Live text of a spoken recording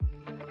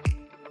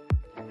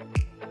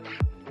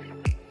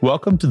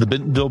Welcome to the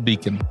Bentonville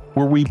Beacon,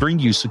 where we bring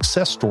you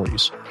success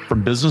stories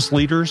from business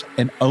leaders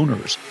and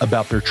owners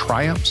about their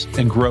triumphs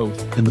and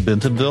growth in the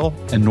Bentonville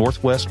and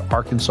Northwest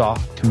Arkansas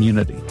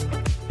community.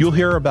 You'll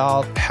hear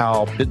about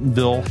how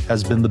Bentonville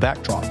has been the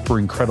backdrop for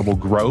incredible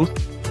growth,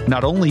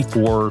 not only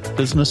for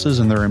businesses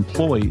and their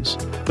employees,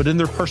 but in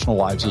their personal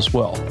lives as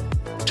well.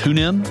 Tune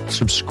in,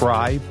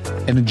 subscribe,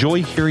 and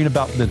enjoy hearing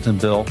about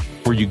Bentonville,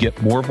 where you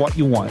get more of what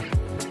you want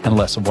and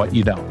less of what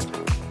you don't.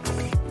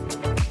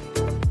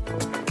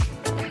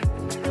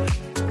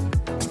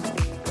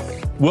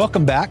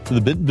 Welcome back to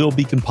the Bentonville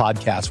Beacon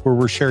podcast, where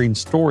we're sharing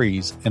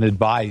stories and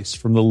advice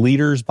from the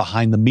leaders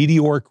behind the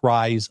meteoric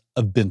rise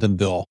of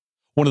Bentonville,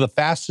 one of the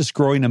fastest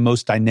growing and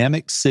most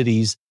dynamic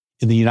cities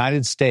in the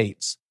United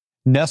States,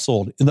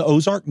 nestled in the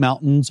Ozark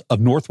Mountains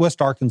of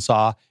Northwest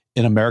Arkansas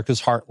in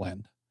America's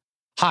heartland.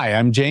 Hi,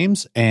 I'm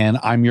James, and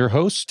I'm your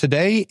host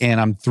today,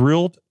 and I'm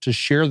thrilled to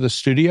share the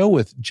studio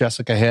with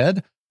Jessica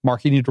Head,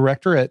 Marketing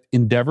Director at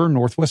Endeavor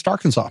Northwest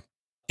Arkansas.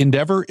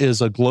 Endeavor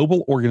is a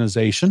global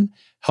organization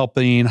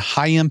helping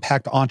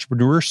high-impact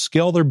entrepreneurs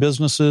scale their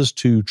businesses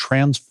to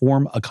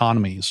transform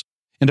economies.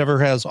 Endeavor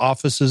has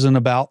offices in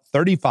about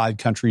 35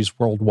 countries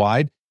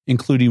worldwide,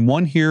 including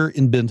one here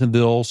in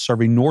Bentonville,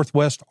 serving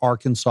Northwest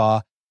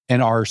Arkansas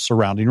and our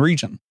surrounding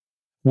region.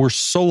 We're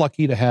so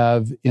lucky to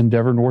have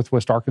Endeavor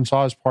Northwest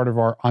Arkansas as part of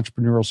our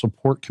entrepreneurial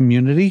support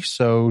community.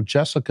 So,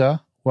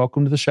 Jessica,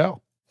 welcome to the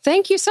show.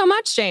 Thank you so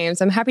much,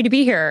 James. I'm happy to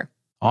be here.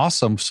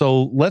 Awesome.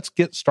 So let's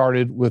get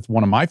started with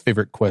one of my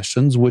favorite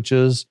questions, which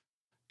is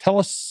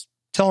tell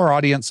our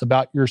audience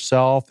about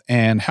yourself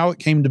and how it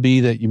came to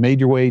be that you made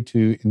your way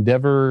to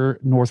Endeavor,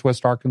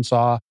 Northwest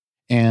Arkansas,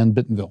 and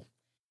Bentonville.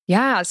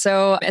 Yeah,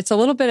 so it's a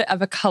little bit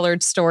of a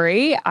colored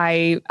story.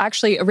 I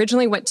actually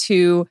originally went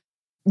to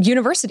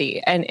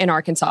university in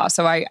Arkansas.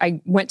 So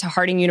I went to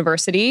Harding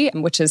University,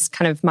 which is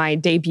kind of my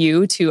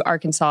debut to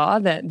Arkansas,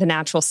 the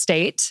natural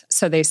state,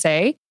 so they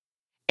say.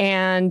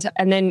 And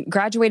then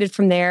graduated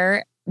from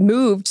there,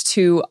 moved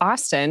to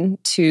Austin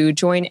to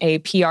join a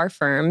PR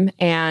firm,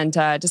 and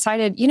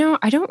decided,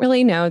 I don't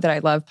really know that I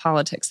love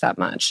politics that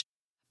much.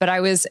 But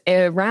I was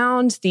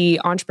around the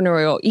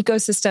entrepreneurial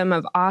ecosystem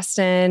of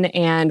Austin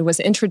and was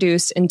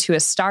introduced into a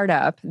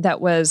startup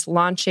that was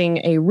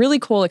launching a really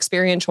cool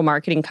experiential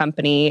marketing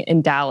company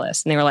in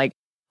Dallas. And they were like,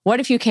 what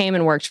if you came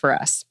and worked for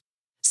us?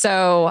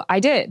 So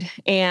I did.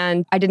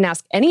 And I didn't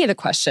ask any of the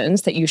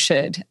questions that you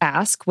should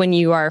ask when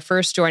you are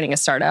first joining a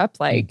startup,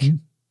 like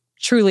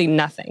truly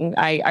nothing.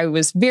 I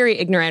was very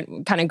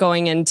ignorant kind of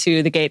going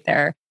into the gate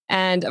there.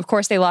 And of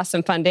course, they lost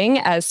some funding,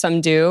 as some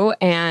do.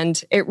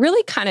 And it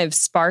really kind of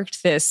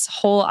sparked this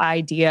whole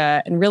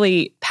idea and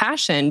really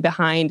passion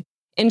behind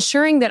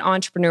ensuring that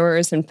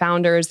entrepreneurs and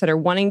founders that are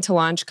wanting to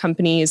launch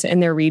companies in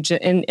their region,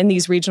 in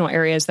these regional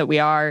areas that we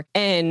are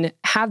in,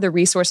 have the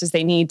resources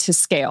they need to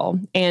scale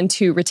and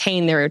to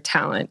retain their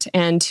talent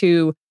and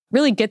to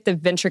really get the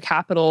venture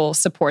capital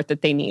support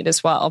that they need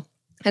as well.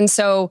 And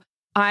so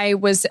I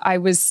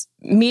was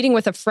meeting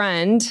with a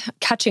friend,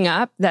 catching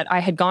up, that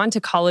I had gone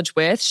to college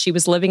with. She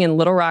was living in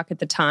Little Rock at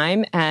the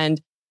time and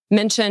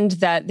mentioned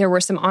that there were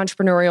some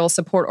entrepreneurial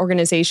support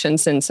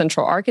organizations in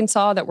Central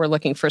Arkansas that were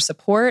looking for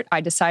support.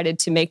 I decided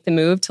to make the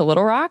move to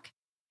Little Rock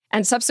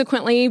and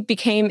subsequently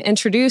became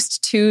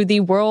introduced to the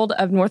world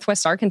of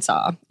Northwest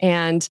Arkansas.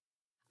 And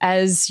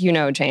as you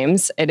know,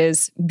 James, it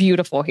is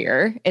beautiful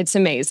here. It's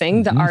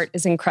amazing. The art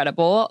is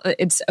incredible.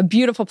 It's a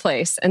beautiful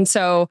place. And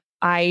so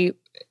I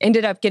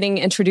ended up getting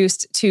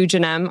introduced to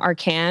Janem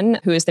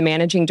Arkan, who is the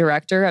managing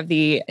director of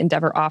the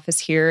Endeavor office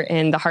here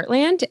in the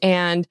Heartland.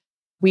 And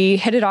we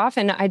hit it off,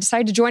 and I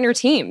decided to join her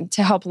team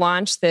to help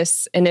launch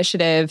this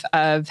initiative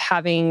of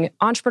having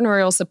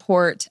entrepreneurial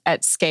support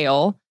at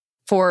scale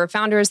for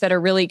founders that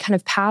are really kind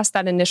of past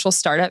that initial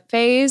startup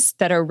phase,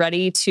 that are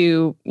ready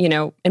to,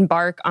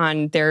 embark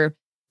on their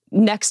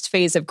next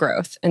phase of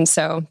growth. And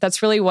so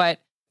that's really what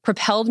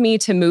propelled me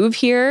to move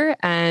here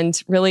and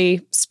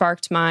really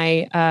sparked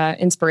my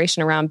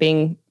inspiration around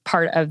being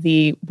part of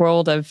the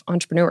world of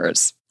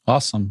entrepreneurs.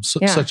 Awesome.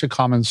 Such a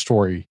common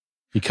story.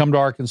 You come to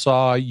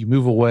Arkansas, you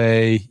move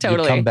away,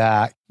 Totally. You come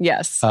back.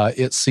 Yes.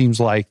 It seems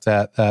like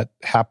that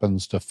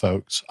happens to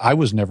folks. I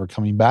was never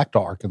coming back to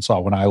Arkansas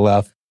when I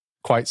left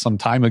quite some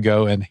time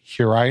ago, and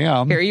here I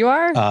am. Here you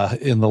are.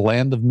 In the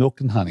land of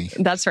milk and honey.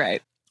 That's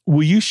right.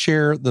 Will you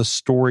share the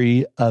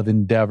story of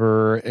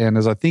Endeavor? And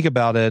as I think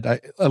about it, I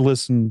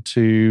listened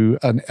to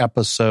an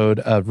episode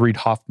of Reid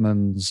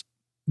Hoffman's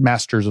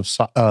Masters of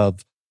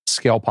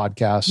Scale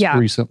podcast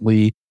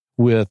recently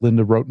with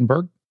Linda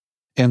Rotenberg.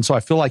 And so I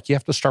feel like you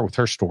have to start with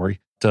her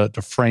story to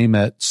frame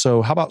it.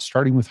 So how about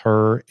starting with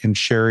her and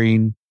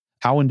sharing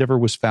how Endeavor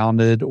was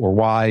founded or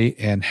why,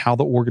 and how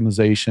the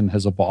organization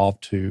has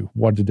evolved to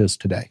what it is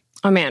today?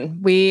 Oh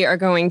man, we are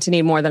going to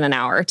need more than an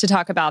hour to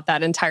talk about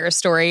that entire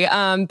story.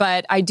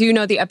 But I do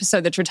know the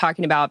episode that you're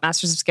talking about,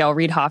 Masters of Scale,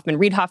 Reid Hoffman.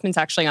 Reid Hoffman's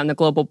actually on the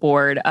global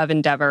board of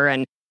Endeavor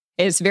and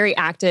is very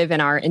active in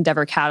our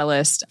Endeavor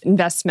Catalyst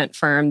investment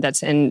firm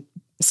that's in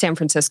San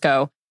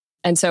Francisco.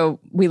 And so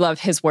we love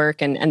his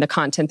work and the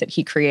content that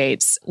he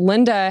creates.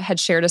 Linda had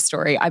shared a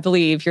story. I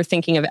believe you're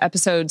thinking of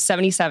episode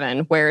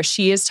 77, where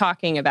she is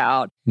talking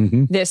about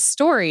this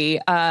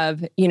story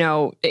of,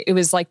 it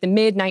was like the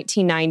mid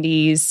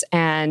 1990s.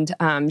 And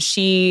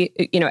she,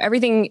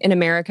 everything in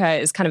America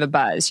is kind of a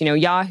buzz.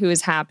 Yahoo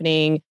is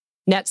happening,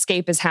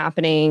 Netscape is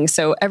happening.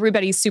 So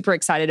everybody's super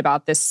excited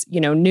about this,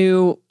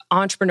 new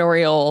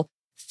entrepreneurial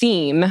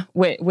theme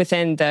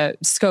within the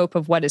scope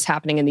of what is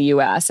happening in the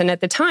US. And at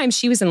the time,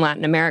 she was in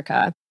Latin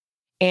America.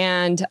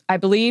 And I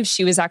believe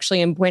she was actually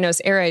in Buenos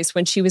Aires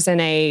when she was in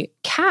a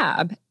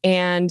cab.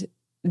 And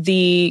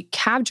the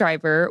cab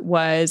driver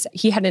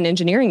he had an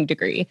engineering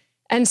degree.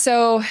 And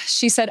so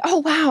she said, oh,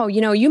 wow,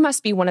 you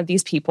must be one of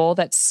these people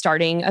that's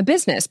starting a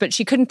business. But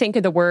she couldn't think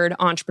of the word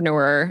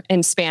entrepreneur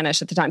in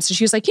Spanish at the time. So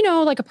she was like,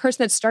 like a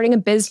person that's starting a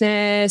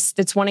business,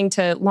 that's wanting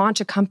to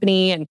launch a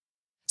company. And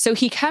so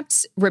he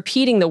kept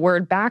repeating the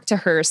word back to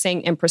her,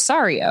 saying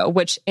impresario,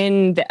 which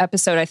in the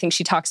episode, I think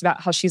she talks about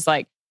how she's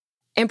like,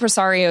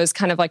 impresario is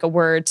kind of like a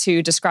word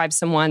to describe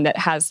someone that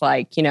has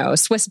like,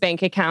 Swiss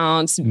bank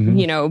accounts,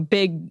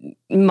 big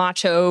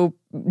macho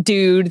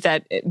dude,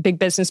 big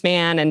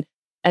businessman,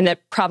 and that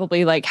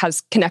probably like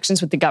has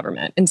connections with the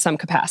government in some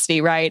capacity,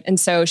 right? And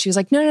so she was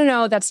like,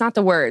 no, that's not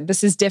the word.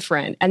 This is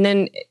different. And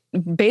then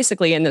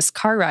basically in this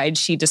car ride,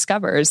 she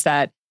discovers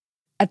that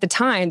at the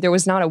time, there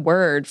was not a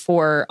word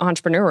for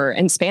entrepreneur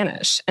in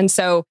Spanish. And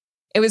so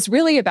it was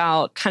really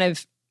about kind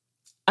of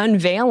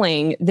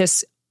unveiling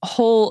this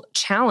whole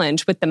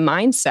challenge with the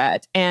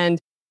mindset. And,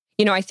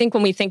 I think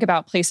when we think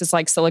about places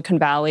like Silicon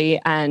Valley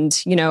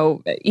and,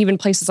 even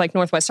places like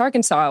Northwest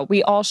Arkansas,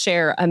 we all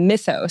share a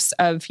mythos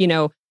of,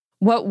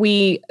 what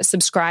we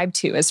subscribe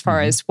to as far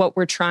as what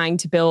we're trying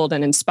to build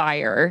and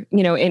inspire,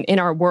 in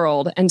our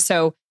world. And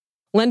so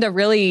Linda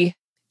really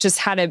just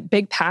had a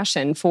big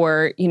passion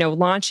for,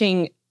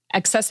 launching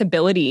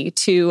accessibility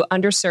to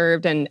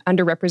underserved and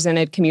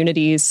underrepresented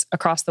communities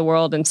across the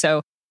world. And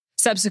so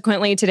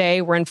subsequently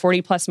today, we're in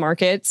 40 plus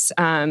markets,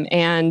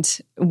 and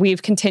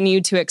we've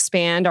continued to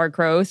expand our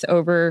growth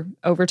over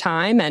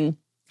time. And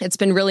it's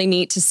been really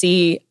neat to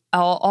see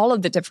all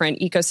of the different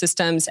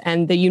ecosystems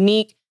and the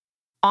unique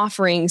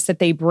offerings that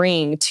they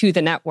bring to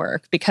the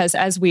network, because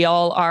as we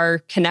all are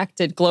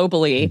connected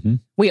globally,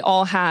 we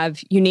all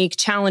have unique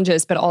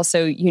challenges, but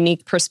also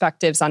unique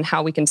perspectives on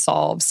how we can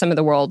solve some of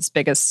the world's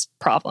biggest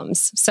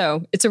problems.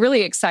 So it's a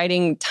really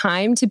exciting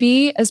time to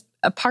be as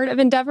a part of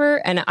Endeavor.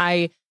 And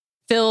I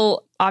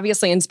feel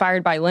obviously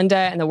inspired by Linda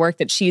and the work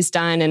that she's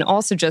done, and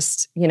also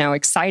just,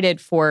 excited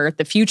for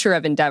the future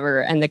of Endeavor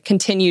and the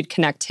continued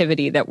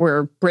connectivity that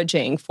we're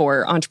bridging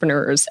for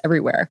entrepreneurs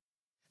everywhere.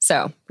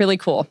 So really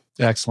cool.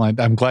 Excellent.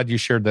 I'm glad you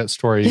shared that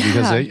story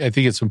because I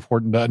think it's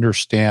important to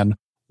understand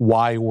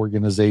why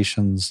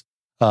organizations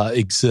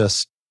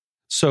exist.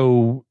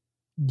 So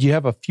you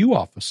have a few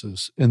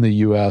offices in the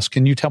U.S.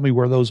 Can you tell me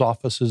where those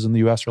offices in the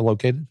U.S. are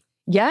located?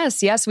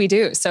 Yes, we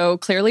do. So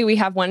clearly we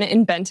have one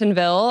in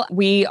Bentonville.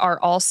 We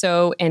are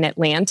also in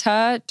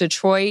Atlanta,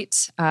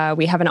 Detroit.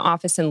 We have an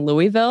office in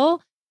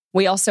Louisville.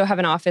 We also have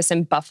an office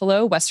in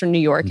Buffalo, Western New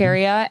York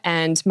area,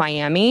 and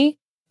Miami.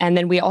 And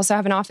then we also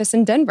have an office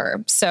in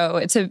Denver. So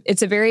it's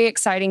a very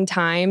exciting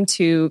time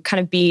to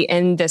kind of be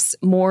in this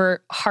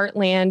more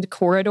heartland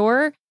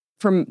corridor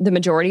from the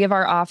majority of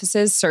our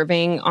offices,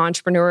 serving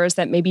entrepreneurs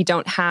that maybe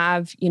don't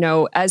have,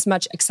 as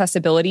much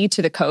accessibility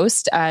to the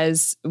coast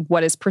as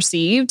what is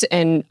perceived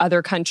in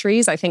other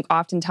countries. I think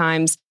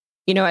oftentimes,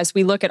 as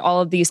we look at all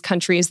of these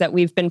countries that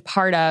we've been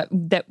part of,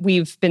 that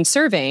we've been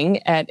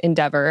serving at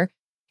Endeavor,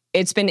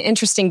 it's been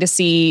interesting to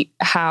see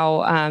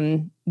how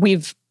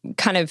we've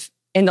kind of,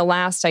 in the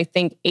last, I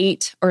think,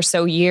 8 or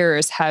so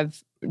years,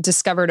 have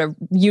discovered a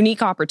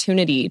unique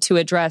opportunity to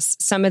address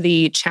some of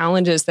the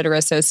challenges that are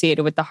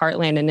associated with the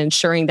Heartland and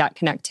ensuring that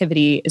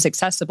connectivity is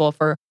accessible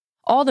for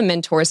all the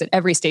mentors at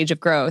every stage of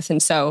growth.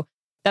 And so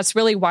that's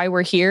really why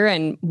we're here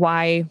and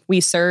why we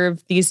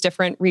serve these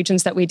different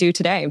regions that we do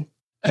today.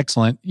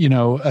 Excellent.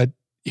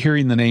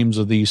 Hearing the names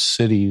of these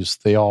cities,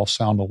 they all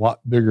sound a lot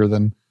bigger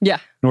than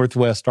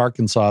Northwest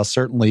Arkansas,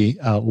 certainly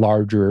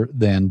larger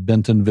than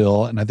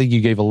Bentonville. And I think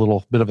you gave a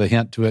little bit of a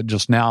hint to it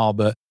just now,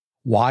 but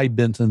why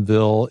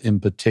Bentonville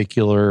in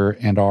particular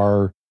and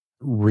our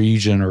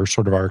region, or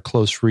sort of our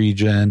close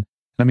region?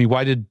 I mean,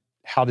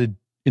 how did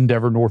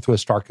Endeavor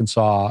Northwest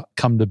Arkansas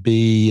come to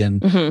be?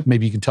 And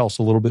maybe you can tell us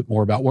a little bit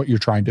more about what you're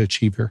trying to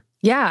achieve here.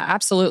 Yeah,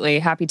 absolutely.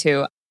 Happy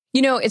to.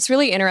 It's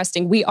really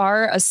interesting. We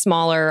are a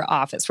smaller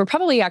office. We're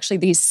probably actually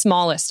the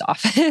smallest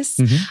office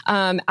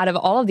out of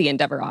all of the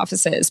Endeavor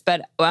offices.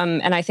 But,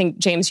 and I think,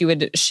 James, you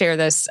would share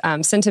this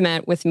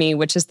sentiment with me,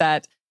 which is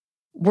that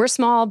we're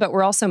small, but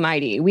we're also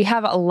mighty. We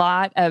have a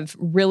lot of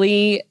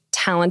really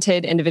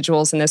talented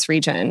individuals in this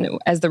region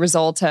as the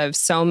result of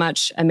so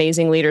much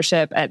amazing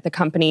leadership at the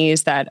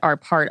companies that are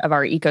part of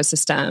our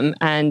ecosystem.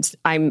 And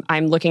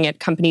I'm looking at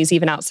companies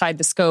even outside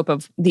the scope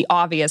of the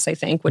obvious, I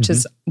think, which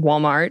is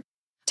Walmart,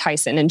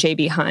 Tyson, and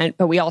J.B. Hunt.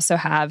 But we also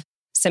have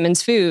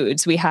Simmons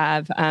Foods, we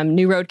have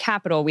New Road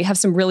Capital. We have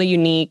some really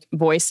unique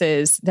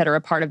voices that are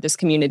a part of this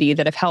community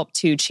that have helped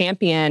to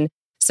champion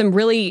some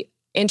really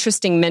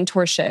interesting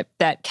mentorship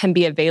that can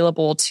be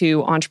available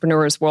to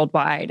entrepreneurs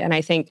worldwide. And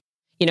I think,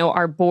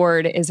 our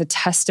board is a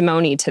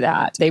testimony to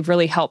that. They've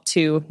really helped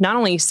to not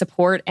only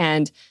support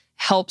and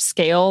help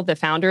scale the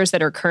founders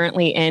that are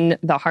currently in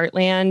the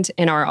Heartland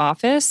in our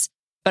office,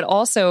 but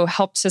also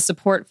help to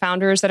support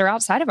founders that are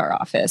outside of our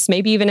office,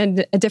 maybe even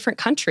in a different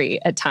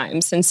country at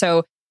times. And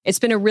so it's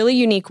been a really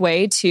unique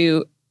way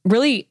to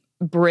really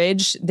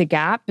bridge the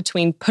gap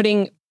between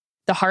putting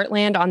the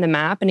Heartland on the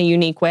map in a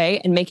unique way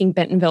and making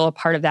Bentonville a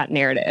part of that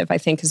narrative, I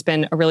think has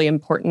been a really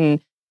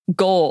important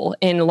goal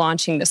in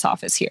launching this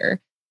office here.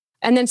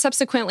 And then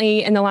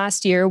subsequently, in the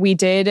last year, we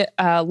did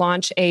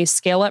launch a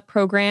scale-up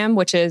program,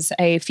 which is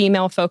a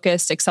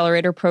female-focused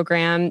accelerator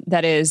program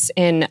that is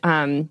in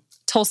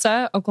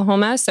Tulsa,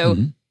 Oklahoma. So,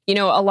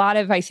 a lot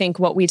of, I think,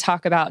 what we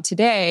talk about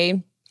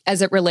today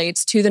as it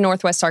relates to the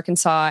Northwest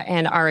Arkansas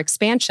and our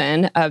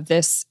expansion of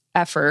this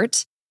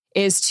effort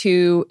is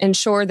to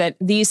ensure that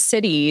these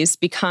cities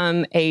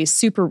become a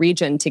super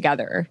region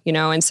together,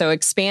 and so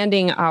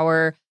expanding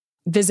our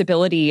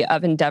visibility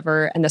of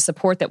Endeavor and the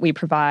support that we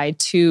provide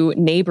to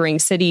neighboring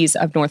cities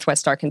of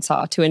Northwest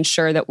Arkansas to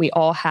ensure that we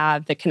all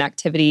have the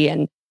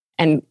connectivity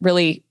and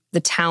really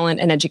the talent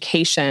and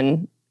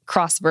education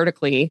cross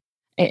vertically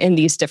in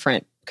these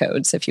different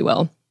codes, if you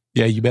will.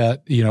 Yeah, you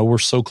bet. We're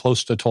so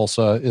close to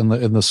Tulsa in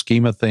the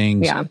scheme of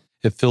things. Yeah.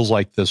 It feels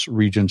like this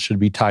region should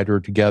be tighter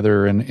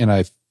together. And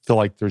I feel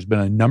like there's been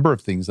a number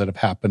of things that have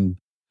happened,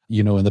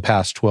 in the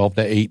past 12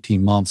 to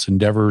 18 months,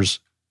 Endeavor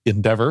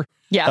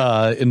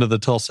into the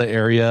Tulsa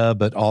area,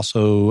 but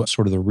also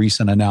sort of the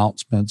recent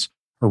announcements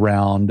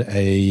around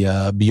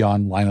a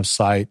beyond line of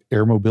sight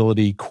air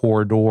mobility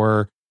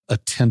corridor,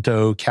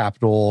 Atento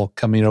Capital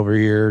coming over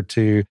here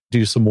to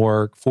do some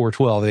work,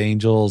 412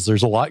 Angels.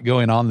 There's a lot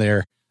going on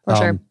there. For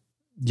sure.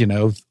 A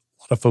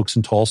lot of folks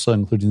in Tulsa,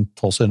 including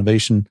Tulsa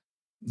Innovation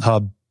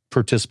Hub,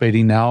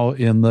 participating now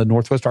in the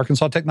Northwest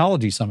Arkansas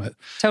Technology Summit.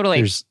 Totally.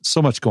 There's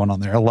so much going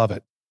on there. I love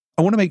it.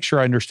 I want to make sure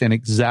I understand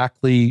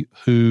exactly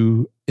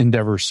who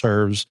Endeavor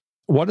serves.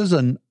 What does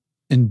an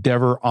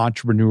Endeavor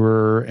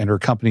entrepreneur and her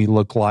company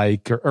look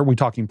like? Are we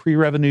talking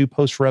pre-revenue,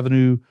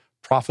 post-revenue,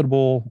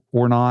 profitable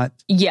or not?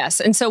 Yes.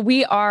 And so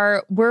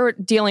we're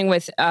dealing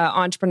with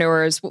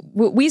entrepreneurs.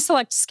 We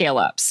select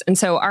scale-ups. And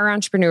so our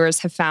entrepreneurs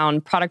have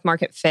found product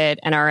market fit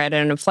and are at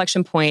an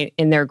inflection point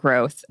in their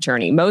growth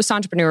journey. Most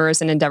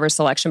entrepreneurs in Endeavor's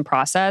selection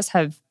process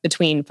have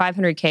between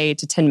 $500K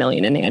to $10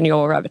 million in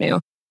annual revenue.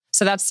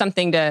 So that's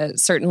something to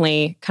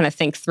certainly kind of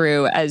think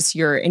through as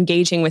you're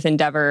engaging with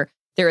Endeavor.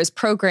 There is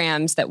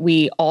programs that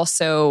we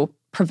also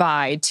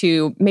provide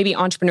to maybe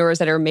entrepreneurs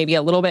that are maybe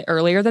a little bit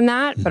earlier than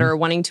that, but are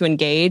wanting to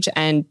engage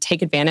and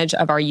take advantage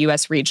of our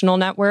U.S. regional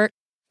network.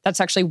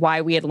 That's actually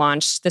why we had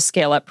launched the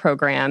Scale Up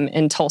program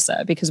in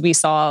Tulsa, because we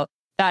saw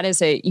that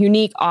as a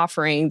unique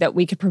offering that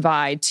we could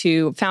provide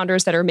to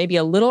founders that are maybe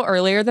a little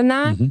earlier than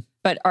that,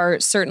 but are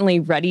certainly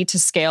ready to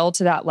scale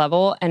to that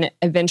level and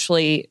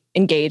eventually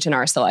engage in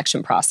our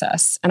selection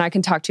process. And I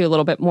can talk to you a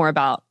little bit more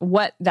about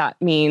what that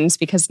means,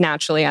 because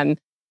naturally I'm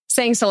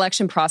saying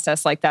selection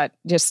process like that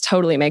just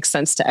totally makes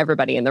sense to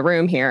everybody in the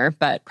room here,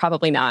 but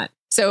probably not.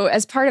 So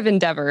as part of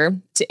Endeavor,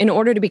 in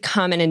order to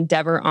become an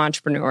Endeavor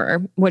entrepreneur,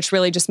 which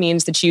really just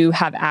means that you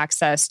have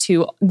access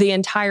to the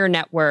entire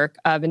network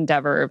of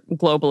Endeavor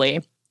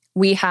globally,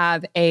 we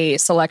have a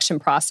selection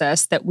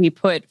process that we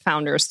put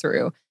founders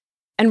through.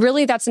 And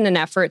really that's in an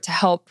effort to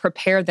help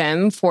prepare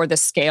them for the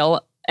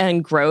scale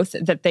and growth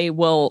that they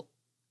will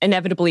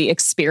inevitably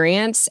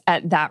experience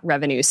at that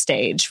revenue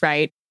stage,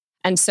 right?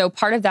 And so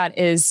part of that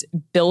is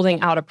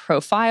building out a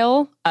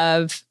profile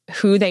of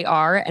who they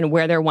are and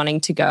where they're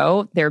wanting to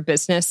go, their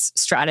business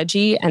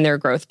strategy and their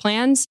growth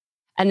plans,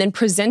 and then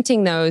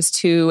presenting those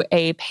to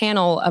a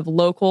panel of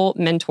local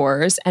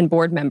mentors and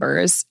board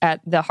members at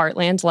the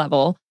Heartland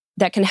level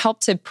that can help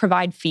to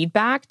provide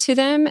feedback to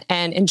them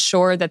and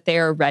ensure that they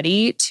are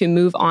ready to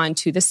move on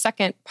to the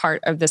second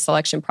part of the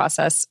selection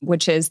process,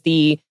 which is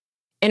the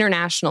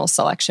international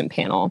selection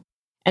panel.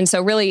 And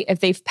so really, if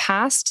they've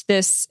passed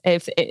this,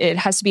 if it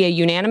has to be a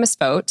unanimous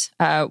vote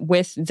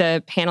with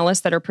the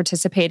panelists that are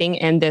participating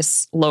in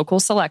this local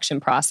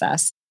selection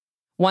process.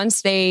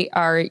 Once they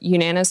are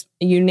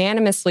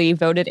unanimously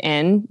voted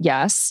in,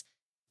 yes,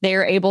 they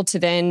are able to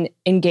then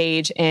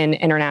engage in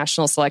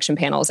international selection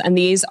panels. And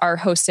these are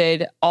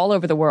hosted all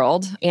over the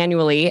world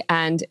annually.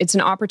 And it's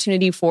an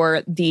opportunity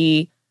for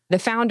the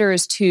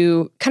founders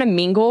to kind of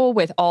mingle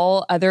with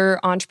all other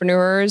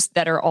entrepreneurs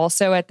that are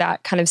also at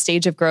that kind of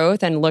stage of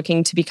growth and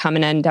looking to become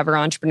an Endeavor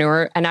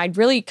entrepreneur. And I'd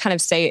really kind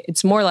of say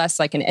it's more or less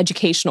like an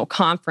educational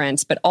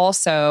conference, but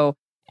also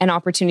an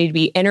opportunity to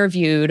be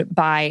interviewed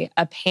by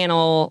a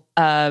panel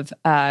of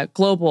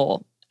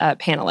global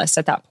panelists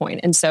at that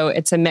point. And so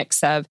it's a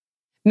mix of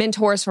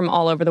mentors from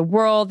all over the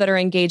world that are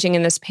engaging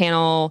in this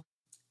panel.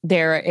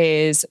 There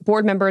is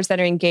board members that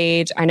are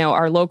engaged. I know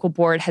our local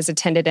board has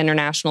attended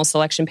international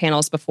selection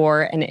panels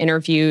before and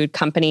interviewed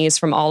companies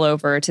from all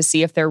over to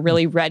see if they're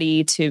really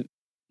ready to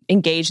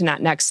engage in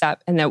that next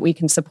step and that we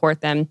can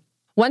support them.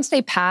 Once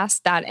they pass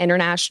that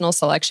international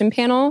selection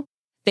panel,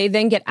 they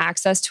then get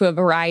access to a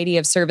variety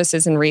of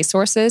services and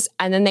resources.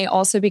 And then they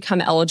also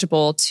become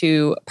eligible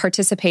to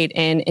participate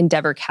in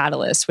Endeavor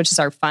Catalyst, which is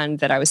our fund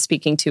that I was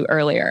speaking to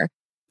earlier.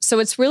 So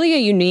it's really a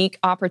unique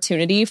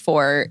opportunity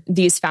for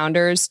these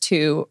founders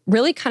to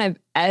really kind of,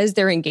 as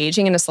they're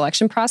engaging in a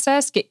selection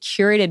process, get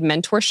curated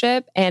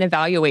mentorship and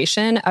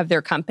evaluation of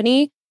their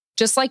company,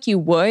 just like you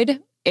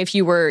would if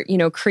you were,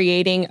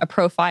 creating a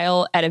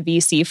profile at a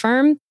VC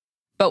firm,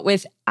 but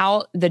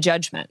without the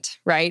judgment,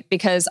 right?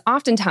 Because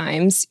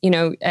oftentimes,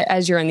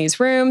 as you're in these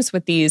rooms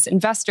with these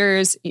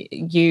investors,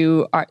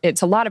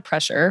 it's a lot of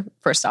pressure.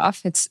 First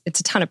off, it's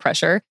a ton of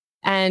pressure.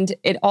 And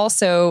it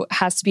also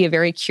has to be a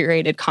very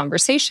curated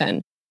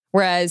conversation.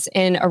 Whereas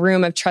in a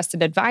room of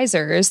trusted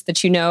advisors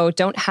that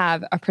don't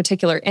have a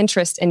particular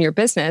interest in your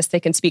business,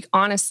 they can speak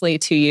honestly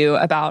to you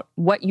about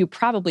what you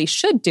probably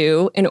should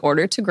do in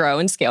order to grow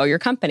and scale your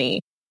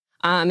company.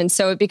 And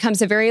so it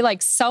becomes a very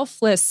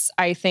selfless,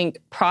 I think,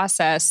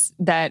 process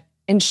that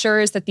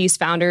ensures that these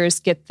founders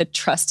get the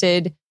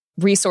trusted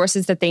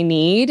resources that they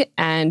need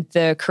and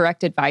the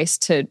correct advice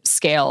to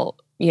scale,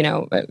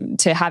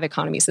 to have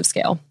economies of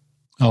scale.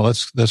 Oh,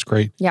 that's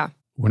great. Yeah.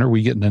 When are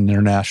we getting an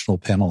international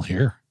panel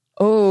here?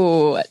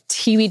 Oh,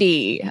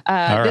 TBD.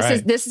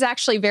 Right. This is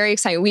actually very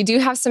exciting. We do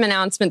have some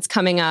announcements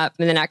coming up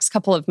in the next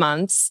couple of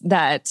months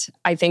that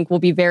I think will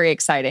be very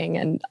exciting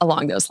and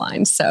along those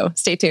lines. So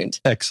stay tuned.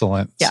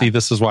 Excellent. Yeah. See,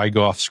 this is why I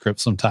go off script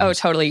sometimes. Oh,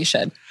 totally. You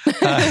should.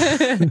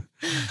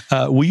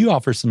 Will you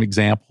offer some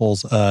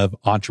examples of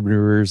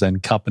entrepreneurs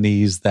and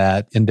companies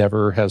that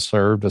Endeavor has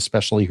served,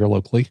 especially here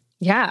locally?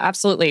 Yeah,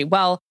 absolutely.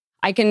 Well,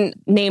 I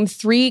can name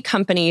 3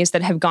 companies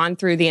that have gone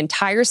through the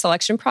entire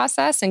selection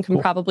process and can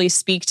probably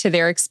speak to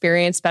their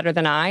experience better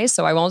than I.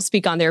 So I won't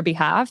speak on their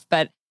behalf,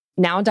 but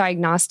Now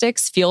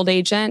Diagnostics, Field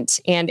Agent,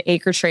 and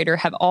AcreTrader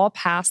have all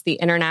passed the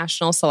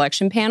international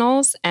selection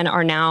panels and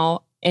are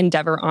now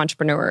Endeavor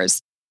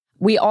entrepreneurs.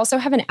 We also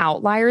have an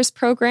Outliers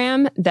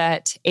program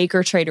that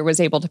AcreTrader was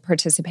able to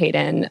participate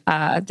in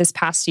this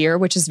past year,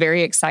 which is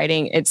very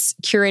exciting. It's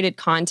curated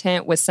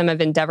content with some of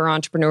Endeavor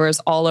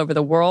entrepreneurs all over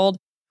the world,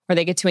 where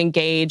they get to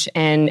engage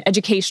in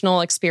educational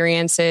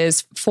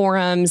experiences,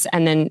 forums,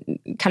 and then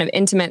kind of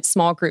intimate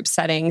small group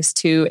settings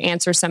to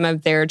answer some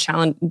of their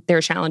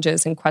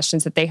challenges and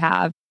questions that they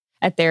have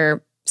at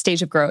their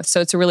stage of growth. So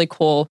it's a really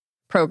cool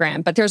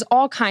program. But there's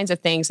all kinds of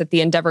things at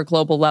the Endeavor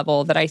global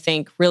level that I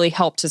think really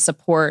help to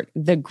support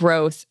the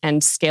growth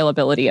and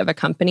scalability of a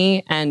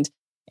company. And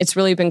it's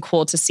really been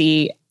cool to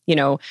see,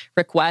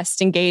 Rick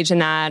West engage in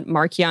that,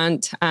 Mark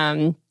Yunt,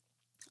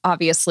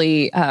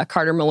 obviously,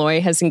 Carter Malloy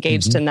has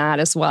engaged in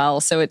that as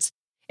well. So it's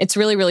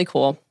really, really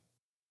cool.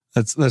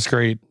 That's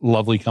great.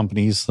 Lovely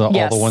companies, all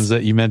the ones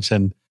that you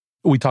mentioned.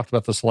 We talked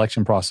about the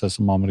selection process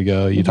a moment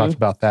ago. You talked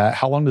about that.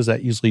 How long does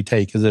that usually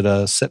take? Is it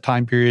a set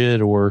time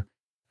period or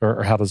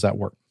how does that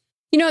work?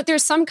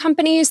 There's some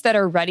companies that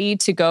are ready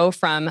to go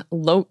from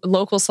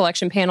local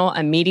selection panel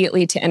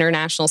immediately to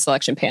international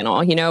selection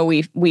panel.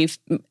 We've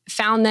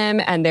found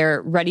them and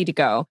they're ready to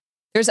go.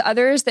 There's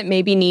others that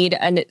maybe need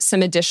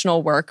some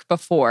additional work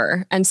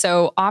before. And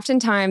so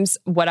oftentimes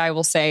what I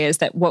will say is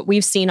that what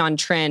we've seen on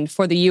trend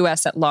for the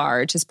US at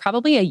large is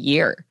probably a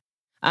year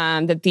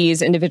that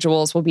these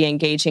individuals will be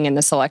engaging in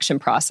the selection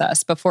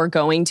process before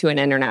going to an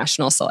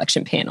international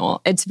selection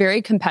panel. It's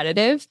very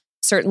competitive.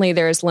 Certainly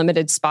there's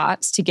limited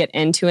spots to get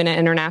into an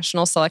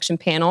international selection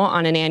panel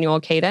on an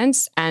annual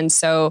cadence. And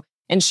so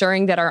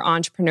ensuring that our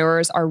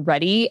entrepreneurs are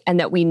ready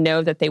and that we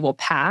know that they will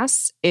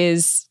pass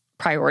is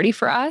priority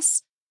for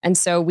us. And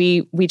so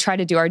we try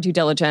to do our due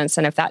diligence.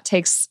 And if that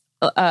takes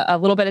a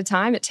little bit of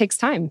time, it takes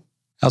time.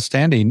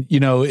 Outstanding.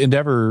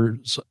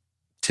 Endeavor's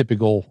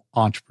typical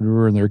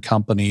entrepreneur in their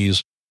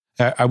companies,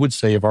 I would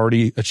say, have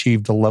already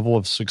achieved a level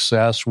of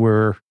success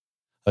where,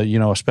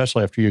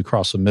 especially after you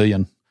cross 1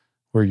 million,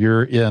 where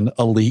you're in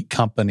elite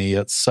company.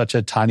 It's such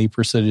a tiny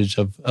percentage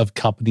of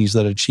companies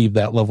that achieve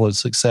that level of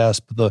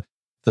success. But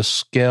the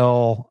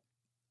scale,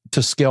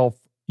 to scale,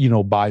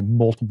 by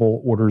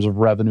multiple orders of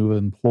revenue,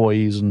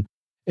 employees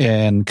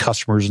and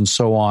customers and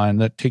so on,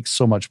 that takes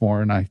so much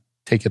more. And I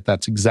take it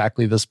that's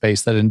exactly the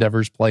space that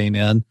Endeavor's playing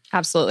in.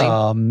 Absolutely.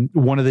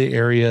 One of the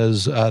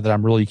areas that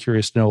I'm really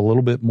curious to know a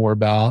little bit more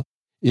about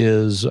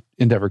is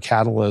Endeavor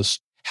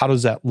Catalyst. How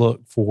does that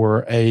look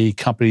for a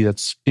company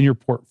that's in your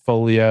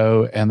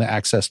portfolio and the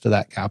access to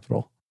that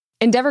capital?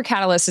 Endeavor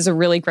Catalyst is a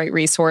really great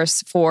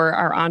resource for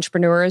our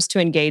entrepreneurs to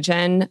engage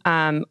in.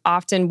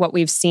 Often what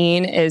we've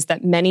seen is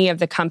that many of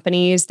the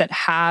companies that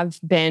have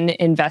been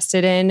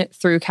invested in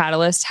through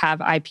Catalyst have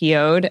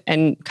IPO'd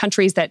in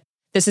countries that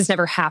this has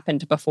never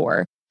happened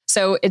before.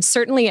 So it's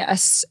certainly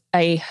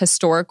a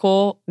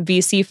historical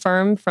VC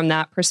firm from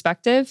that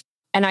perspective.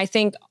 And I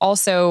think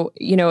also,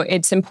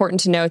 it's important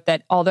to note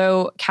that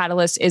although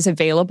Catalyst is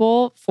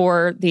available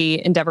for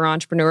the Endeavor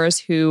entrepreneurs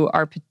who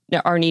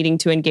are needing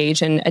to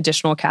engage in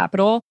additional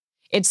capital,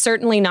 it's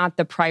certainly not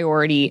the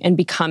priority in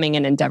becoming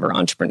an Endeavor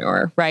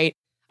entrepreneur, right?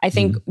 I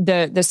think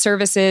the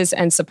services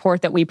and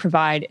support that we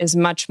provide is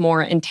much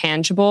more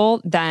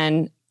intangible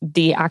than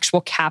the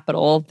actual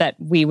capital that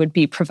we would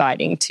be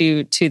providing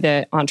to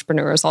the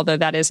entrepreneurs, although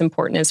that is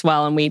important as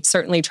well. And we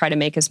certainly try to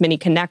make as many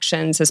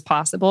connections as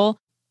possible.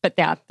 But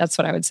yeah, that's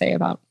what I would say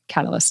about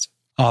Catalyst.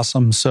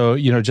 Awesome. So,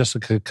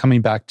 Jessica,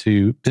 coming back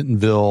to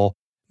Bentonville,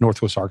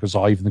 Northwest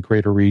Arkansas, even the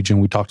greater region,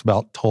 we talked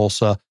about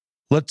Tulsa.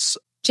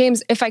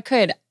 James, if I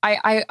could,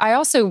 I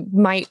also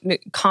might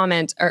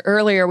comment,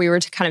 earlier we were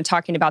kind of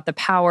talking about the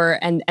power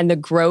and the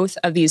growth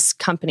of these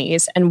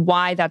companies and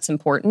why that's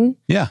important.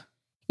 Yeah.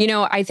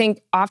 I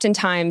think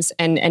oftentimes,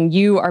 and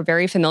you are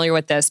very familiar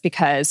with this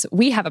because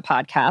we have a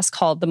podcast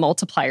called The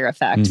Multiplier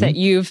Effect that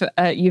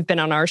you've been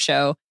on our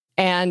show.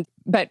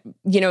 But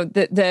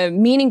the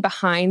meaning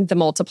behind the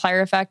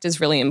multiplier effect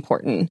is really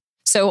important.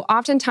 So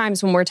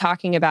oftentimes when we're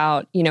talking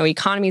about,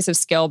 economies of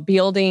scale,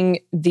 building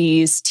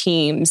these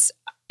teams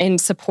in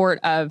support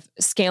of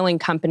scaling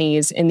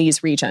companies in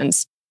these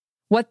regions,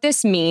 what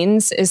this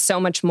means is so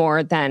much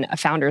more than a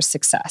founder's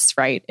success,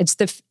 right? It's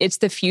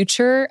the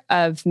future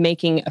of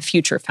making a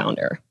future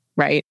founder,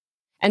 right?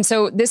 And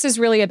so this is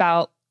really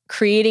about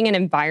creating an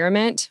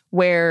environment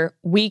where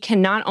we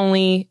can not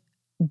only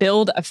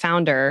build a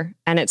founder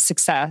and its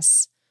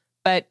success,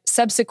 but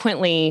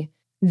subsequently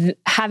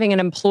having an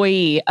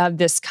employee of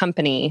this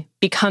company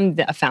become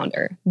a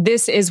founder.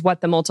 This is what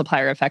the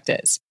multiplier effect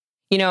is.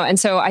 And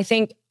so I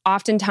think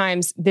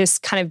oftentimes this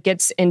kind of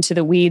gets into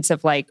the weeds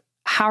of like,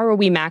 how are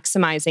we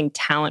maximizing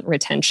talent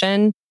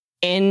retention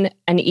in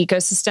an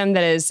ecosystem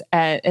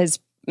that is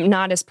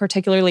not as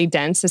particularly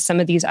dense as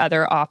some of these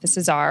other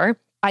offices are?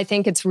 I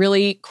think it's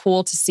really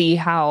cool to see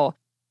how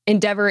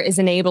Endeavor is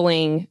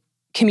enabling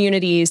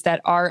communities that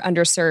are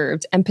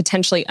underserved and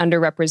potentially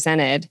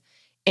underrepresented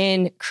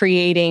in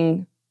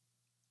creating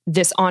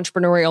this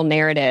entrepreneurial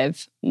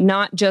narrative,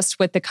 not just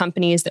with the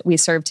companies that we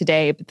serve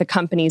today, but the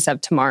companies of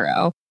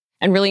tomorrow,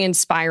 and really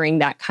inspiring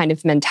that kind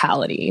of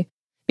mentality.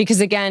 Because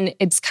again,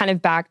 it's kind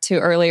of back to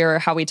earlier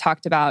how we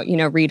talked about,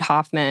 Reid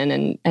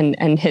Hoffman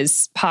and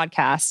his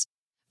podcast.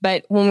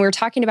 But when we're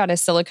talking about a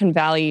Silicon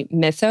Valley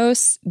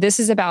mythos, this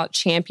is about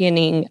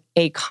championing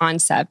a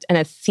concept and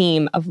a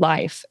theme of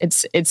life.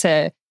 It's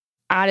a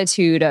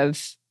attitude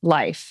of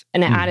life,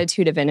 an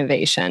attitude of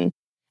innovation.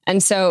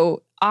 And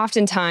so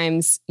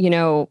oftentimes,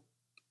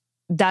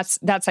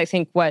 that's I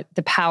think what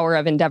the power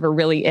of Endeavor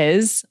really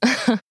is,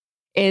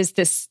 is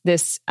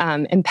this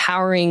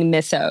empowering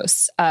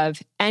mythos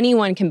of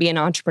anyone can be an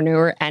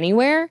entrepreneur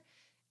anywhere,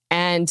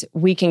 and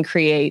we can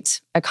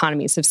create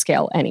economies of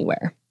scale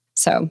anywhere.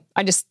 So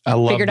I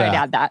figured I'd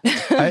add that.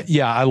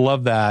 I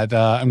love that.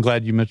 I'm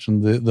glad you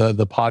mentioned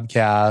the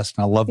podcast,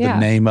 and I love the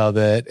name of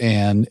it,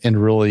 and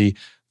really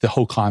the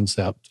whole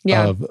concept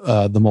of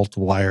the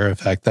multiplier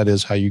effect. That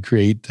is how you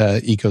create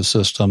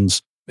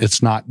ecosystems.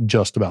 It's not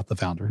just about the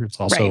founder.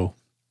 It's also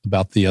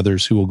about the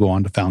others who will go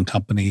on to found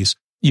companies.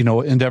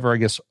 Endeavor, I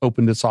guess,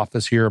 opened its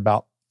office here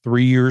about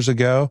 3 years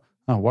ago.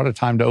 Oh, what a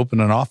time to open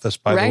an office,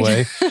 by the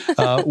way.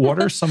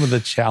 What are some of the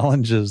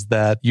challenges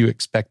that you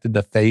expected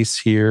to face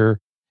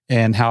here,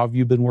 and how have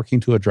you been working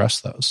to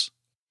address those?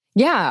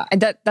 Yeah,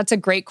 that's a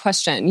great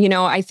question.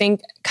 I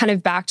think kind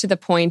of back to the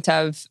point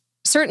of,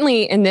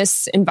 certainly in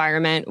this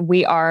environment,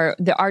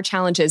 our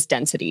challenge is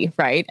density,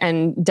 right?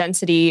 And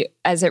density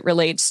as it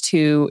relates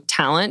to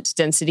talent,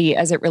 density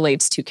as it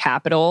relates to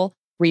capital,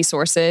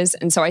 resources.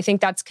 And so I think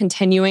that's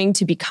continuing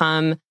to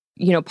become,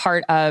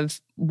 part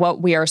of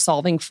what we are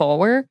solving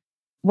for.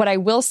 What I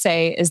will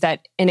say is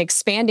that in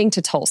expanding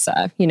to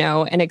Tulsa,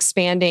 and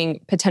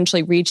expanding,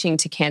 potentially reaching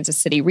to Kansas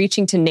City,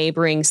 reaching to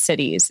neighboring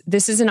cities,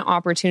 this is an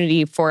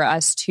opportunity for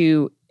us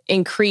to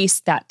increase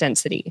that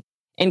density,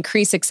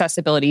 increase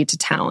accessibility to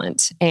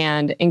talent,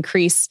 and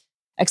increase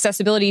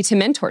accessibility to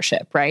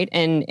mentorship, right?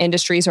 In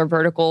industries or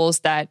verticals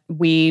that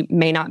we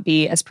may not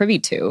be as privy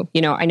to.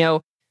 I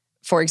know,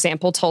 for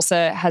example,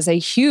 Tulsa has a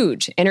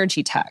huge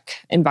energy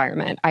tech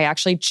environment. I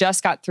actually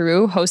just got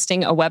through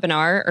hosting a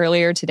webinar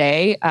earlier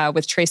today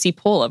with Tracy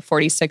Poole of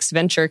 46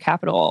 Venture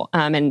Capital.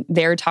 And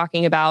they're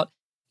talking about,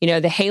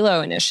 the Halo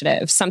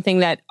initiative, something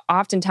that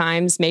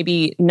oftentimes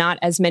maybe not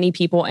as many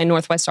people in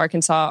Northwest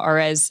Arkansas are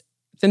as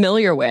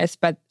familiar with,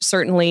 but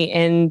certainly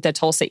in the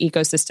Tulsa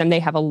ecosystem, they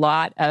have a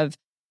lot of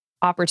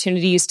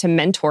opportunities to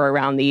mentor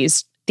around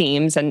these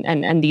themes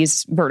and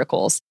these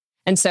verticals.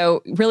 And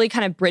so really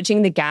kind of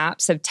bridging the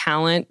gaps of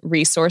talent,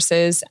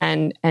 resources,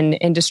 and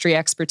industry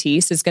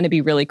expertise is going to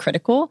be really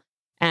critical.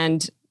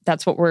 And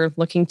that's what we're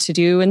looking to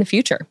do in the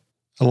future.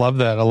 I love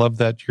that. I love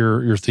that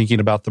you're thinking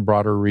about the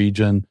broader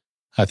region.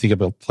 I think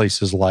about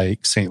places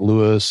like St.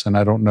 Louis, and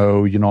I don't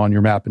know, on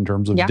your map in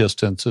terms of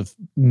distance of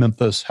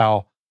Memphis,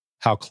 how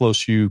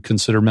close you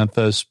consider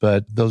Memphis,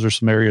 but those are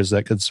some areas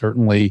that could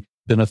certainly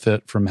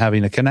benefit from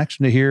having a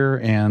connection to here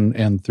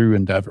and through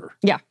Endeavor.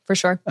 Yeah, for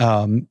sure.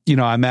 I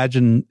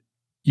imagine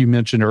you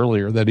mentioned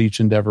earlier that each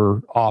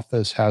Endeavor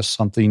office has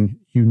something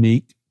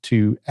unique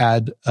to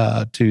add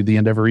to the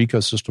Endeavor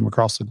ecosystem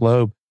across the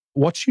globe.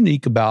 What's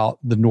unique about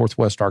the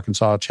Northwest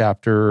Arkansas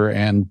chapter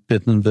and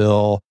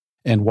Bentonville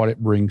and what it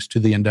brings to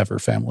the Endeavor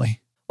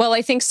family? Well,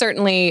 I think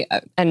certainly,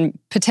 and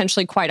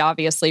potentially quite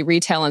obviously,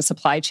 retail and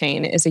supply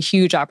chain is a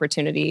huge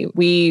opportunity.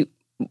 We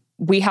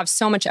have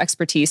so much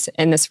expertise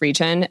in this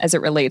region as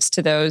it relates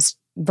to those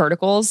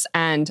verticals,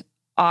 and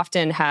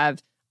often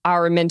have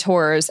our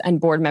mentors and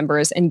board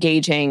members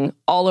engaging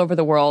all over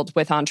the world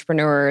with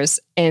entrepreneurs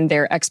in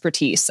their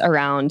expertise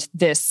around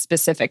this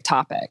specific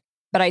topic.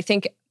 But I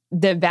think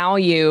the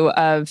value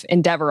of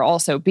Endeavor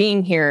also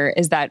being here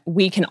is that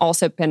we can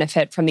also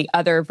benefit from the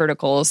other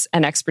verticals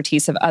and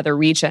expertise of other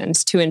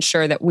regions to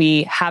ensure that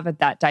we have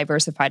that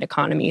diversified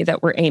economy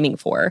that we're aiming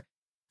for.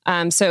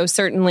 So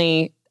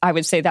certainly, I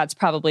would say that's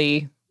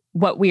probably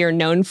what we are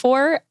known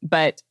for,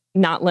 but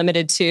not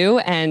limited to.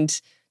 And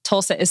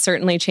Tulsa is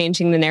certainly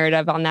changing the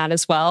narrative on that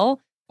as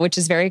well, which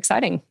is very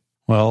exciting.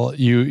 Well,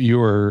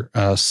 you are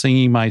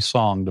singing my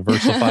song,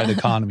 Diversified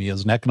Economy,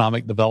 as an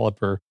economic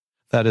developer.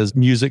 That is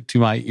music to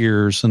my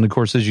ears. And of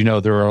course, as you know,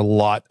 there are a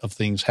lot of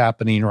things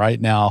happening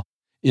right now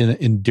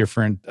in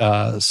different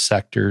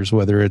sectors,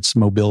 whether it's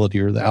mobility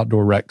or the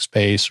outdoor rec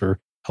space or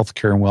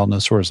healthcare and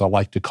wellness, or as I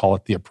like to call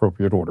it, the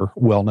appropriate order,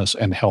 wellness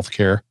and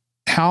healthcare.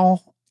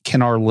 How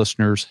can our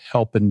listeners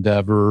help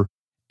Endeavor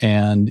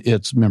and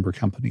its member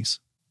companies?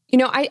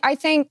 I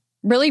think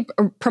really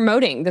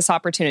promoting this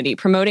opportunity,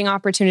 promoting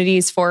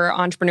opportunities for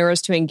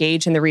entrepreneurs to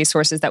engage in the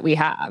resources that we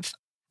have.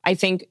 I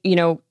think,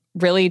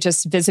 really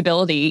just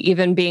visibility,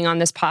 even being on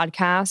this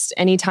podcast,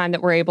 anytime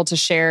that we're able to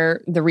share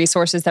the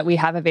resources that we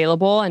have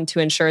available and to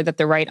ensure that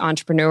the right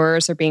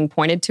entrepreneurs are being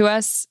pointed to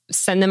us,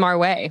 send them our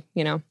way,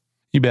 You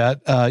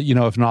bet.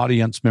 If an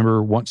audience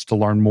member wants to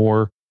learn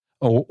more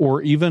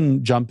or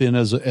even jump in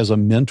as a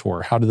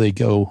mentor, how do they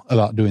go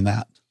about doing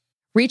that?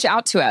 Reach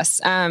out to us.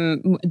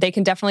 They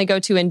can definitely go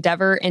to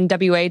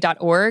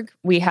endeavornwa.org.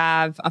 We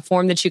have a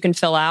form that you can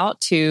fill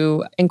out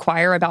to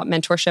inquire about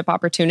mentorship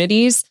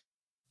opportunities.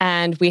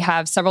 And we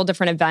have several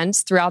different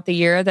events throughout the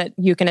year that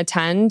you can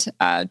attend.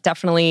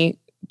 Definitely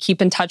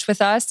keep in touch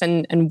with us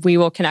and we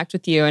will connect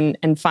with you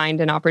and find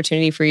an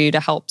opportunity for you to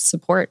help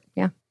support.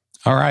 Yeah.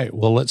 All right.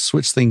 Well, let's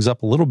switch things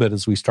up a little bit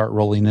as we start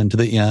rolling into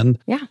the end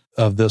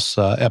of this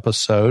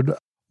episode.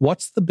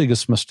 What's the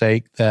biggest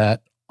mistake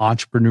that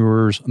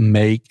entrepreneurs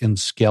make in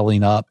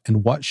scaling up,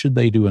 and what should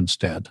they do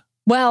instead?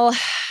 Well,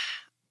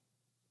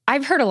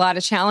 I've heard a lot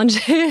of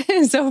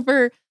challenges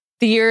over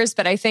the years,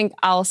 but I think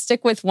I'll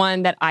stick with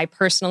one that I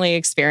personally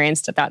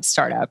experienced at that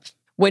startup,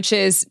 which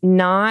is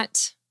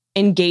not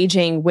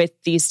engaging with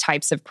these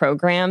types of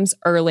programs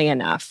early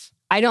enough.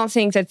 I don't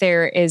think that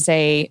there is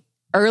a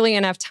early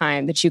enough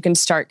time that you can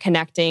start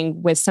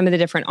connecting with some of the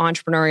different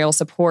entrepreneurial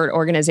support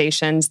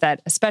organizations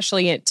that,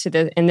 especially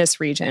in this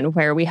region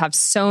where we have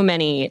so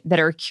many that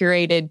are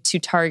curated to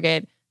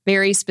target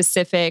very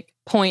specific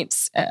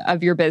points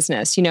of your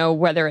business,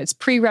 whether it's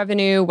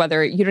pre-revenue,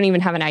 whether you don't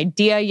even have an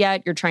idea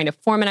yet, you're trying to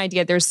form an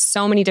idea. There's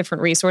so many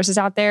different resources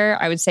out there.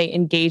 I would say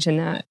engage in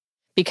that,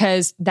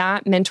 because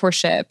that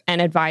mentorship and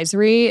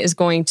advisory is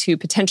going to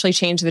potentially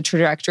change the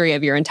trajectory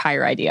of your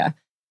entire idea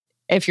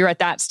if you're at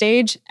that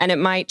stage, and it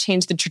might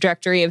change the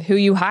trajectory of who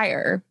you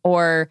hire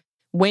or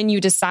when you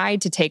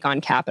decide to take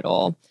on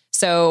capital.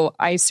 So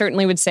I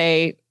certainly would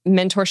say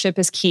mentorship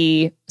is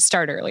key.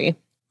 Start early.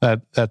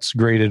 That's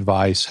great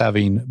advice.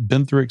 Having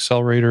been through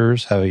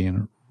accelerators,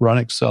 having run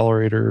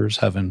accelerators,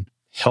 having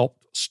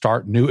helped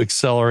start new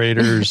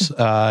accelerators,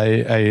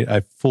 I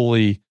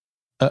fully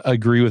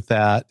agree with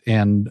that.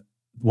 And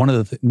one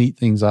of the neat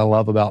things I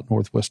love about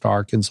Northwest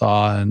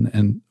Arkansas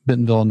and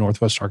Bentonville and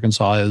Northwest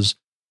Arkansas is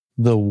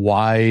the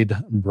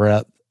wide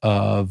breadth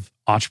of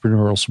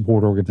entrepreneurial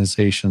support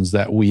organizations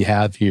that we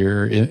have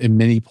here. In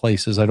many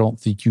places, I don't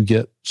think you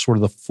get sort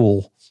of the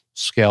full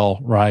scale,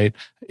 right?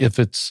 If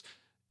it's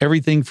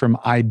everything from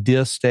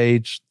idea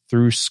stage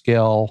through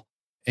scale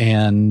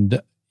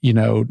and,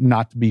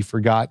 not to be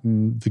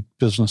forgotten, the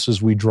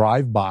businesses we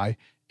drive by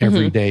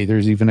every day,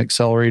 there's even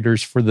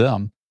accelerators for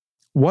them.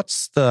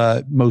 What's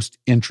the most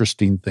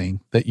interesting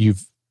thing that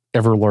you've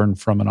ever learned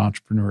from an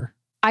entrepreneur?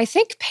 I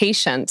think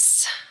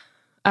patience.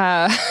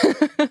 That's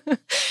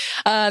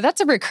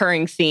a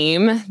recurring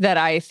theme that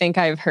I think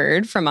I've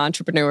heard from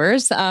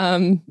entrepreneurs,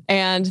 and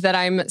that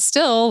I'm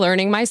still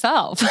learning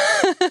myself.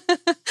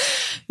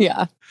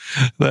 Yeah.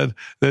 That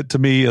to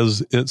me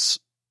it's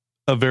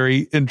a very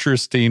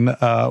interesting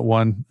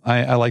one.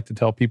 I like to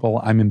tell people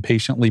I'm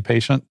impatiently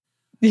patient.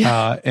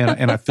 Yeah.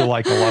 And I feel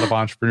like a lot of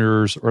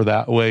entrepreneurs are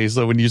that way.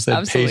 So when you said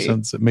Absolutely.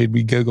 Patience, it made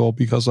me giggle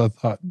because I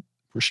thought,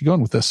 where's she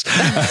going with this?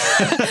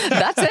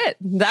 That's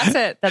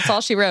it. That's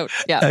all she wrote.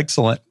 Yeah.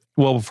 Excellent.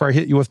 Well, before I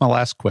hit you with my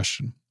last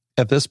question,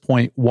 at this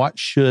point, what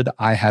should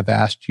I have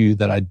asked you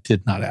that I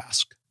did not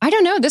ask? I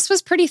don't know. This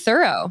was pretty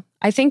thorough.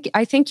 I think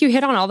you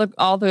hit on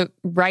all the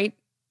right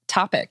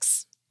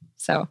topics.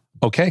 So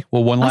okay.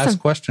 Well, one last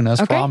question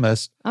as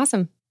promised.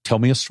 Awesome. Tell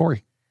me a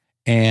story.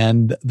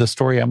 And the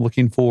story I'm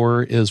looking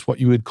for is what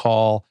you would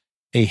call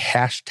a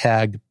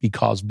hashtag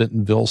because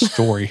Bentonville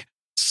story.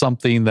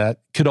 Something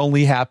that could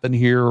only happen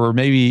here or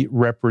maybe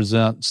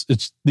represents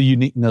the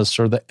uniqueness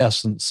or the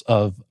essence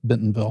of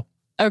Bentonville.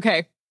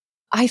 Okay.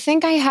 I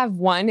think I have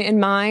one in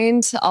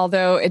mind,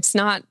 although it's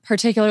not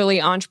particularly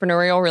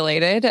entrepreneurial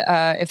related.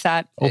 If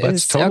that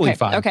that's totally okay.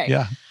 fine. Okay.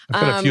 Yeah,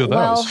 I've got a few of those.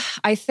 Well,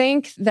 I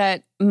think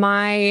that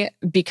my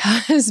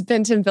Because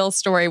Bentonville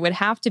story would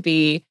have to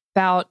be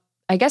about,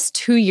 I guess,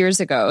 2 years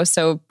ago.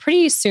 So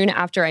pretty soon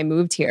after I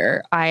moved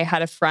here, I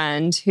had a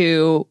friend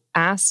who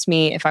asked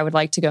me if I would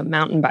like to go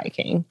mountain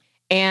biking.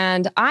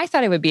 And I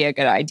thought it would be a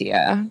good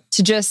idea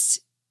to just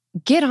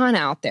get on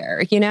out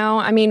there.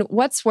 I mean,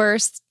 what's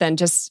worse than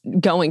just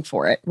going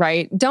for it,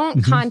 right?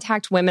 Don't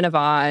contact Women of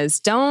Oz.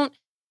 Don't,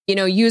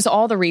 use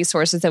all the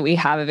resources that we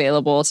have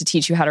available to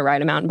teach you how to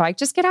ride a mountain bike.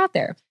 Just get out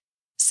there.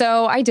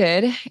 So I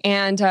did.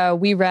 And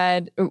we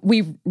rode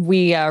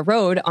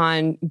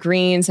on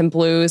greens and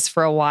blues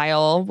for a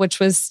while,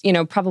 which was,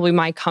 probably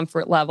my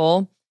comfort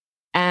level.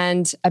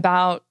 And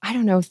about,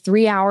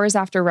 3 hours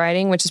after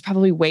riding, which is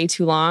probably way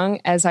too long,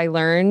 as I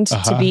learned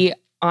to be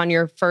on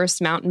your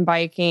first mountain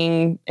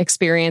biking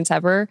experience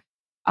ever,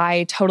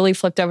 I totally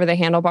flipped over the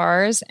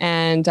handlebars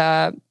and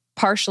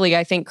partially,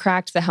 I think,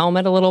 cracked the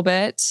helmet a little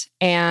bit.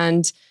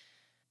 And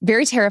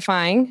very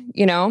terrifying,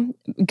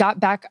 got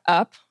back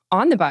up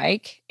on the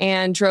bike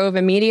and drove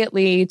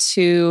immediately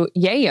to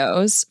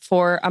Yayo's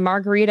for a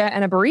margarita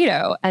and a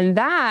burrito. And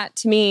that,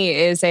 to me,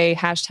 is a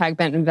hashtag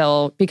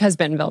Bentonville, Because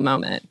Bentonville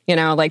moment.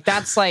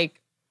 That's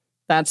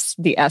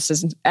the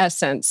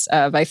essence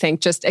of, I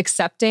think, just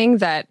accepting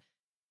that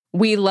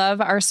we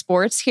love our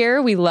sports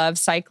here. We love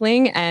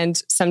cycling. And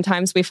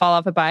sometimes we fall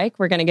off a bike.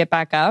 We're going to get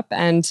back up.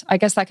 And I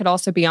guess that could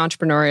also be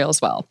entrepreneurial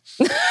as well.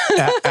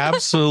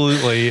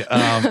 Absolutely.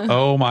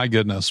 Oh, my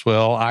goodness.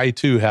 Well, I,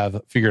 too,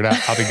 have figured out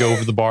how to go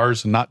over the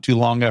bars. And not too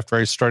long after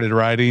I started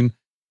riding,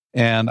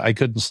 and I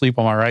couldn't sleep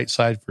on my right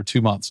side for 2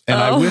 months. And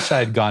I wish I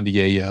had gone to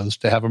Yayo's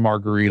to have a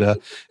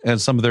margarita and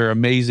some of their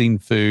amazing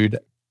food.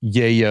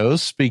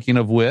 Yayo's, speaking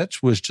of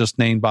which, was just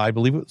named by, I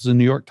believe it was the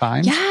New York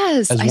Times.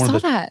 Yes, I saw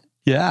that.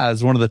 Yeah,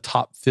 as one of the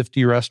top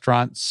 50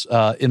 restaurants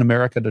in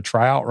America to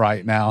try out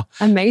right now.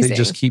 Amazing. They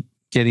just keep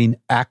getting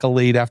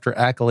accolade after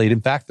accolade.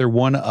 In fact, they're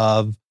one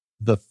of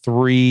the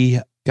three,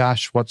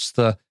 what's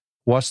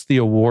the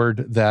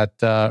award that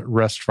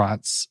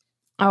restaurants...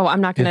 Oh,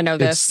 I'm not going to know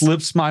this. It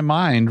slips my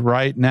mind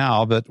right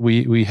now, but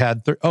we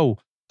had...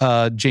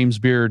 James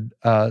Beard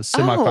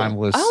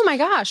semifinalists. Oh my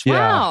gosh.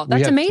 Wow.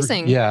 That's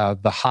amazing.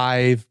 The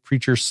Hive,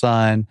 Preacher's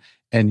Son,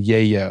 and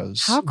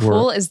Yayo's. How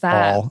cool is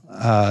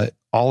that?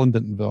 All in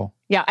Bentonville.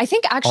 Yeah, I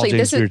think actually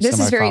this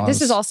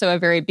is also a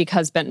very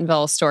Because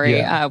Bentonville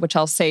story, which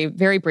I'll say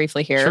very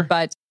briefly here. Sure.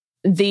 But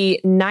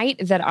the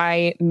night that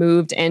I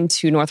moved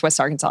into Northwest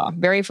Arkansas,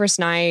 very first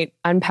night,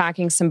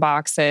 unpacking some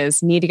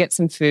boxes, need to get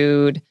some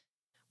food,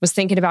 was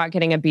thinking about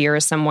getting a beer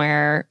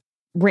somewhere,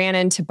 ran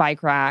into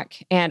Bike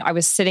Rack, and I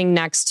was sitting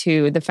next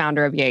to the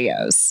founder of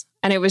Yayo's.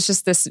 And it was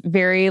just this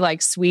very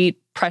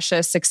sweet,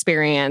 precious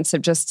experience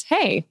of just,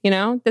 hey,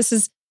 this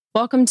is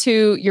welcome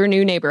to your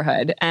new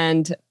neighborhood.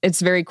 And it's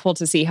very cool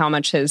to see how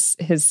much his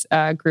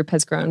group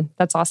has grown.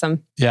 That's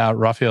awesome. Yeah,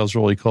 Raphael's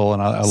really cool.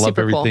 And I love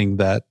everything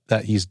that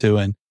he's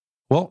doing.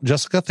 Well,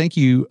 Jessica, thank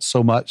you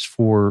so much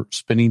for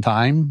spending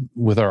time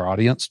with our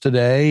audience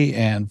today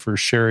and for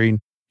sharing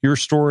your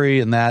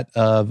story and that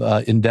of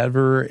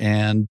Endeavor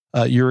and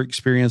your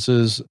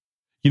experiences.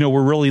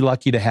 We're really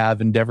lucky to have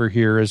Endeavor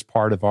here as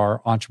part of our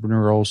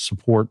entrepreneurial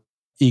support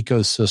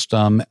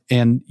ecosystem.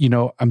 And,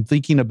 I'm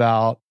thinking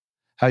about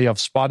how you have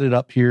spotted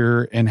up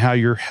here and how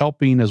you're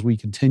helping as we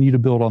continue to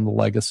build on the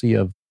legacy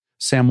of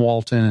Sam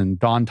Walton and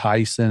Don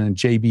Tyson and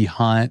J.B.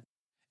 Hunt.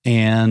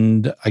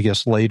 And I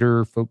guess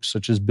later, folks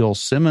such as Bill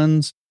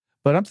Simmons.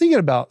 But I'm thinking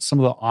about some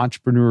of the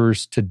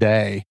entrepreneurs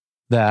today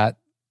that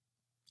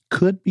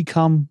could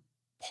become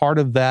part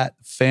of that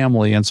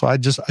family. And so I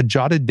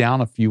jotted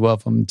down a few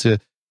of them to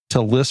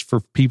list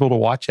for people to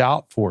watch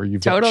out for.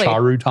 You've got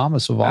Charu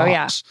Thomas of Ox. Oh,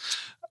 yeah.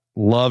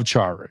 Love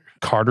Charu.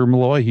 Carter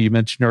Malloy, who you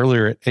mentioned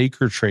earlier at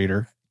Acre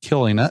Trader,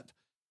 killing it.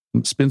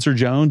 Spencer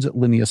Jones at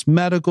Linnaeus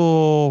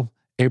Medical,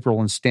 April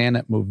and Stan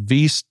at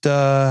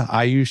Movista,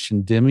 Ayush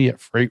and Demi at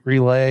Freight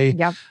Relay,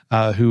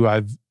 who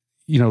I've,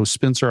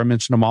 Spencer, I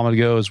mentioned a moment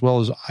ago, as well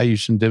as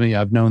Ayush and Demi.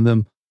 I've known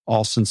them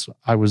all since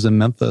I was in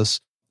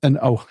Memphis. And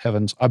oh,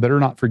 heavens, I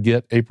better not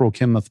forget April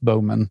Kenneth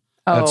Bowman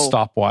at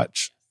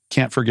Stopwatch.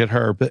 Can't forget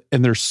her.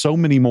 And there's so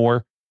many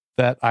more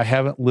that I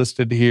haven't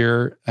listed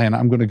here. And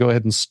I'm going to go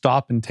ahead and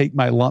stop and take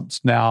my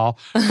lumps now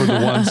for the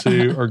ones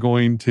who are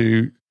going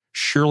to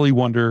surely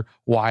wonder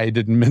why I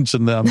didn't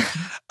mention them.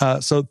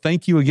 So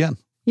thank you again.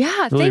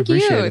 Yeah, really thank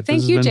you. It.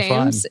 Thank you,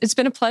 James. Fun. It's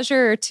been a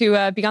pleasure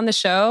to be on the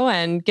show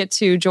and get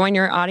to join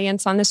your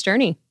audience on this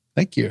journey.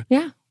 Thank you.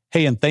 Yeah.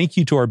 Hey, and thank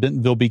you to our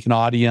Bentonville Beacon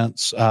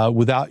audience.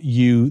 Without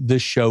you,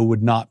 this show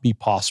would not be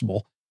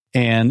possible.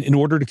 And in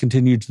order to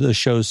continue to the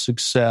show's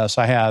success,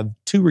 I have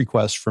 2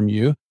 requests from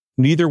you.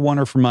 Neither one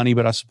are for money,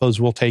 but I suppose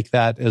we'll take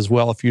that as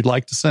well if you'd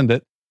like to send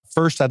it.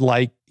 First, I'd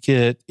like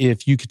it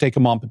if you could take a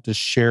moment to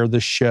share the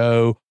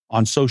show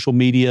on social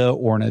media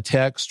or in a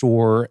text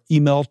or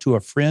email to a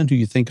friend who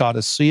you think ought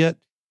to see it.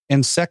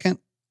 And second,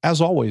 as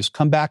always,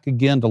 come back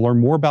again to learn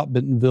more about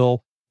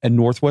Bentonville and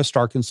Northwest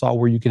Arkansas,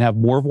 where you can have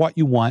more of what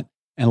you want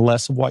and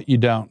less of what you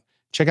don't.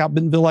 Check out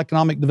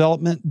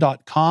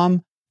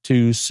BentonvilleEconomicDevelopment.com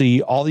to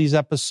see all these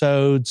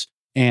episodes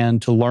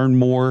and to learn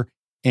more,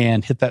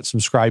 and hit that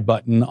subscribe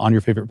button on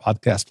your favorite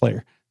podcast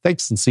player.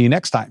 Thanks, and see you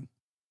next time.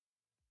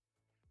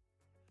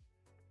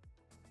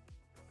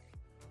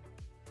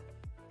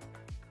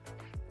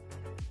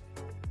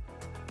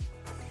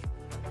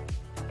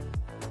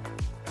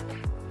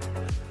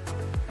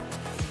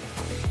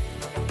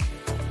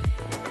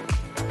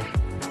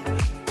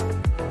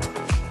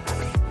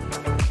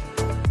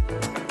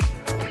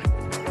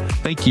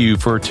 Thank you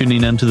for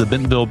tuning in to the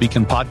Bentonville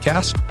Beacon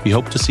podcast. We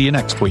hope to see you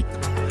next week.